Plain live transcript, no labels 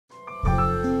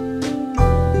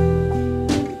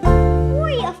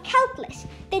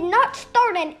not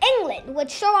start in England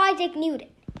with Sir Isaac Newton.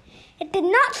 It did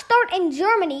not start in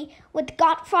Germany with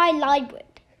Gottfried Leibniz.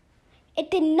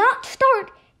 It did not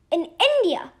start in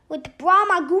India with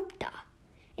Brahmagupta.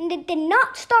 And it did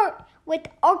not start with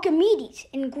Archimedes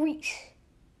in Greece.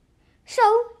 So,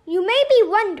 you may be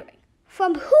wondering,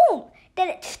 from whom did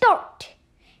it start?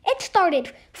 It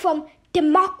started from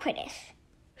Democritus.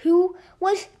 Who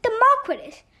was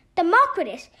Democritus?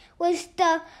 Democritus was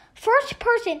the first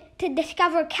person to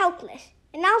discover calculus,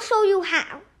 and I'll show you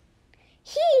how.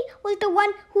 He was the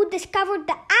one who discovered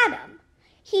the atom.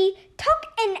 He took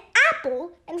an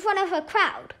apple in front of a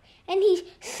crowd, and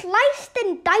he sliced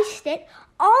and diced it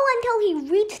all until he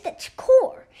reached its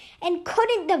core and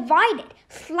couldn't divide it,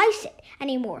 slice it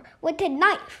anymore with a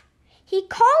knife. He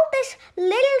called this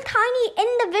little tiny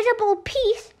indivisible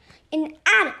piece an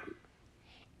atom.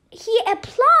 He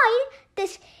applied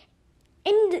this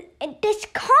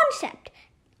concept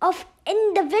of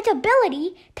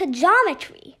indivisibility to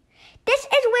geometry. This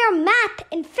is where math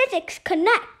and physics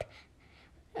connect.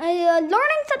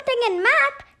 Learning something in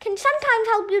math can sometimes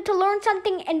help you to learn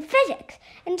something in physics,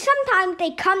 and sometimes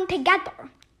they come together.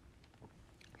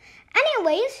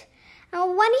 Anyways,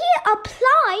 when he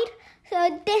applied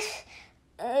this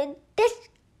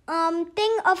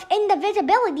thing of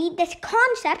indivisibility, this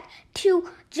concept, to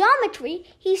geometry,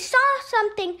 he saw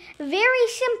something very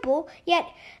simple yet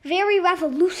very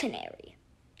revolutionary.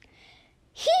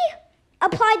 He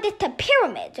applied this to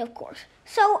pyramids, of course.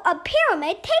 So take a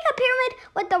pyramid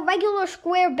with a regular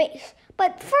square base.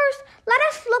 But first, let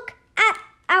us look at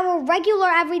our regular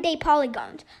everyday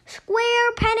polygons.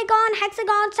 Square, pentagon,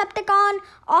 hexagon, septagon,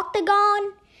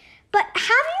 octagon. But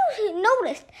have you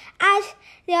noticed as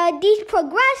these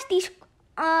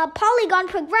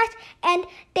polygons progress and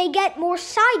they get more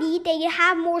sidey, they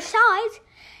have more sides,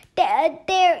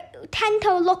 they tend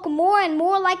to look more and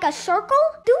more like a circle?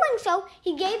 Doing so,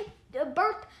 he gave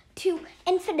birth to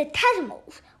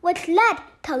infinitesimals, which led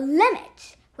to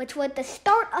limits, which was the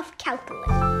start of calculus.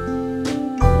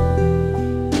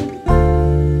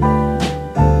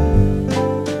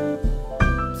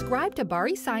 Subscribe to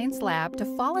Bari Science Lab to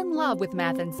fall in love with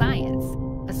math and science,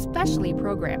 especially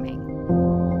programming.